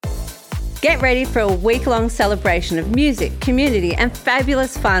Get ready for a week-long celebration of music, community and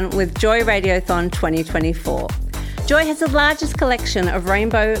fabulous fun with Joy Radiothon 2024. Joy has the largest collection of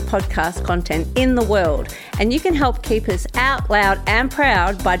rainbow podcast content in the world, and you can help keep us out loud and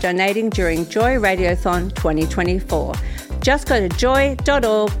proud by donating during Joy Radiothon 2024. Just go to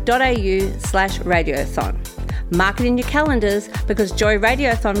joy.org.au/radiothon. Mark it in your calendars because Joy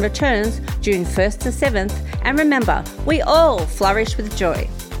Radiothon returns June 1st to 7th, and remember, we all flourish with joy.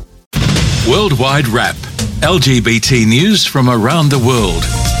 Worldwide Wrap. LGBT news from around the world.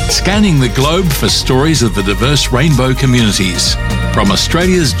 Scanning the globe for stories of the diverse rainbow communities. From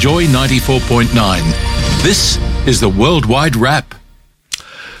Australia's Joy 94.9. This is the Worldwide Wrap.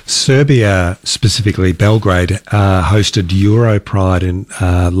 Serbia, specifically Belgrade, hosted Europride in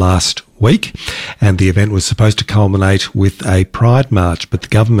last week, and the event was supposed to culminate with a pride march, but the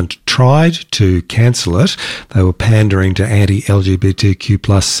government tried to cancel it. They were pandering to anti-LGBTQ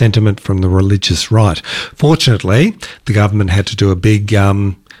plus sentiment from the religious right. Fortunately, the government had to do a big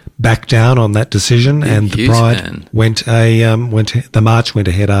back down on that decision, and the pride the march went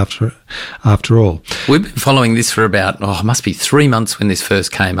ahead after all. We've been following this for about, it must be 3 months when this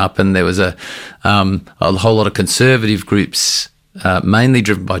first came up, and there was a whole lot of conservative groups, mainly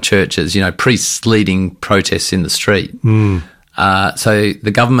driven by churches, priests leading protests in the street. So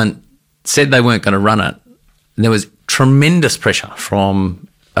the government said they weren't going to run it. And there was tremendous pressure from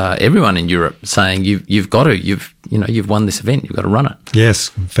everyone in Europe saying you've got to, you've won this event, you've got to run it. Yes,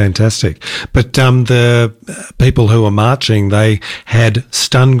 fantastic. But the people who were marching, they had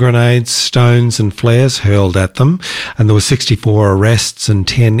stun grenades, stones and flares hurled at them, and there were 64 arrests and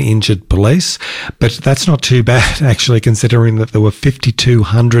 10 injured police. But that's not too bad, actually, considering that there were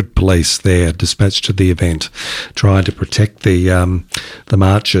 5,200 police there dispatched to the event, trying to protect the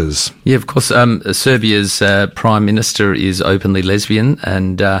marchers. Yeah, of course. Serbia's Prime Minister is openly lesbian,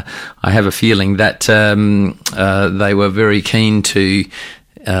 and I have a feeling that they were very keen to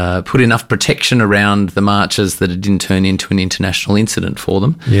put enough protection around the marches that it didn't turn into an international incident for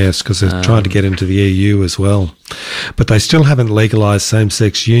them. Yes, because they're trying to get into the EU as well. But they still haven't legalised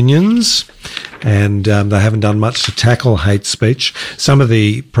same-sex unions, and they haven't done much to tackle hate speech. Some of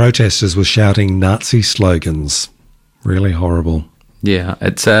the protesters were shouting Nazi slogans. Really horrible. Yeah,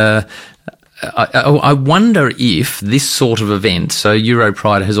 it's... I wonder if this sort of event, so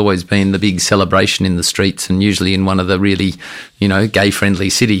Europride has always been the big celebration in the streets and usually in one of the really,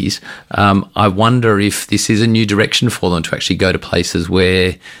 gay-friendly cities. I wonder if this is a new direction for them to actually go to places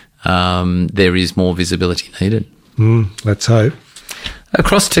where there is more visibility needed. Let's hope.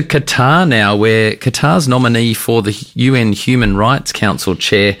 Across to Qatar now, where Qatar's nominee for the UN Human Rights Council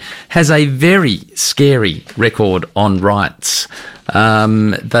chair has a very scary record on rights.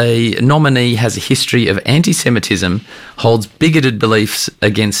 The nominee has a history of anti-Semitism, holds bigoted beliefs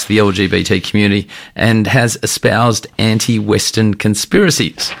against the LGBT community, and has espoused anti-Western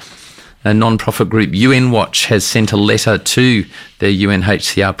conspiracies. A non-profit group, UN Watch, has sent a letter to the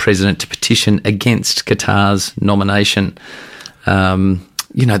UNHCR president to petition against Qatar's nomination.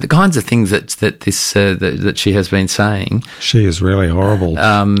 The kinds of things that she has been saying. She is really horrible.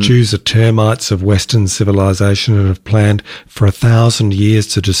 Jews are termites of Western civilization and have planned for 1,000 years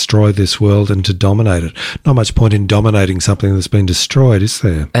to destroy this world and to dominate it. Not much point in dominating something that's been destroyed, is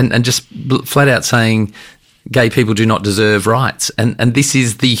there? And just flat out saying gay people do not deserve rights. And this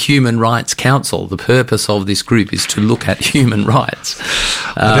is the Human Rights Council. The purpose of this group is to look at human rights.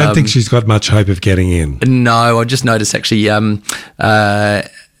 I don't think she's got much hope of getting in. No, I just noticed actually it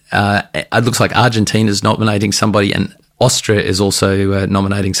looks like Argentina's nominating somebody and Austria is also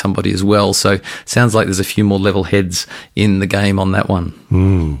nominating somebody as well. So sounds like there's a few more level heads in the game on that one.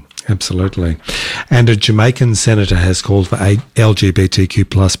 Absolutely. And a Jamaican senator has called for LGBTQ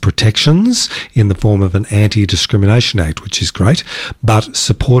plus protections in the form of an Anti-Discrimination Act, which is great, but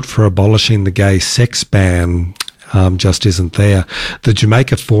support for abolishing the gay sex ban just isn't there. The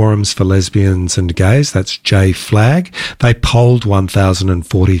Jamaica Forums for Lesbians and Gays, that's JFLAG, they polled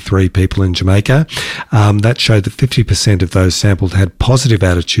 1,043 people in Jamaica. That showed that 50% of those sampled had positive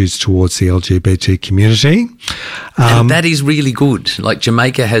attitudes towards the LGBT community. That is really good. Like,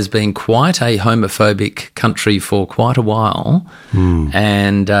 Jamaica has been quite a homophobic country for quite a while.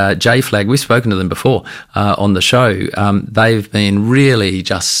 And JFLAG, we've spoken to them before on the show. They've been really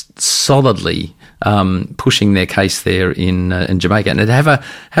just solidly pushing their case there in Jamaica, and to have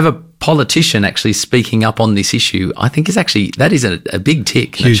a politician actually speaking up on this issue, I think that is a big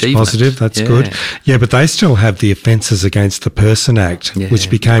tick. Huge positive, that's good. Yeah, but they still have the Offences Against the Person Act, which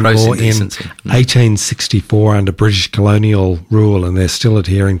became law in 1864 under British colonial rule, and they're still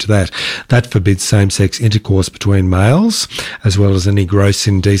adhering to that. That forbids same-sex intercourse between males, as well as any gross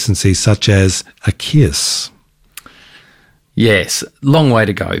indecency such as a kiss. Yes, long way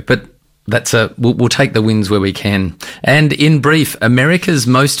to go, but we'll take the wins where we can. And in brief, America's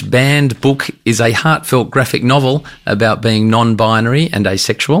most banned book is a heartfelt graphic novel about being non-binary and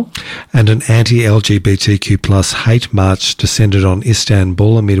asexual. And an anti-LGBTQ plus hate march descended on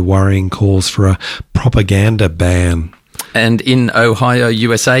Istanbul amid worrying calls for a propaganda ban. And in Ohio,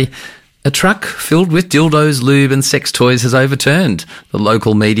 USA, a truck filled with dildos, lube and sex toys has overturned. The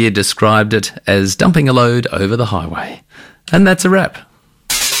local media described it as dumping a load over the highway. And that's a wrap.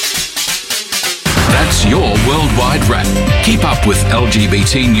 That's your Worldwide Wrap. Keep up with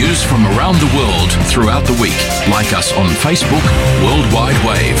LGBT news from around the world throughout the week. Like us on Facebook, Worldwide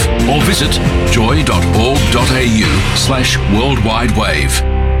Wave, or visit joy.org.au/worldwidewave.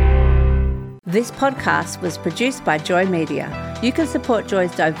 This podcast was produced by Joy Media. You can support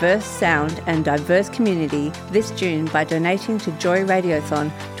Joy's diverse sound and diverse community this June by donating to Joy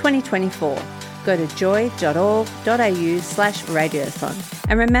Radiothon 2024. Go to joy.org.au/radiothon.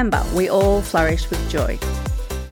 And remember, we all flourish with joy.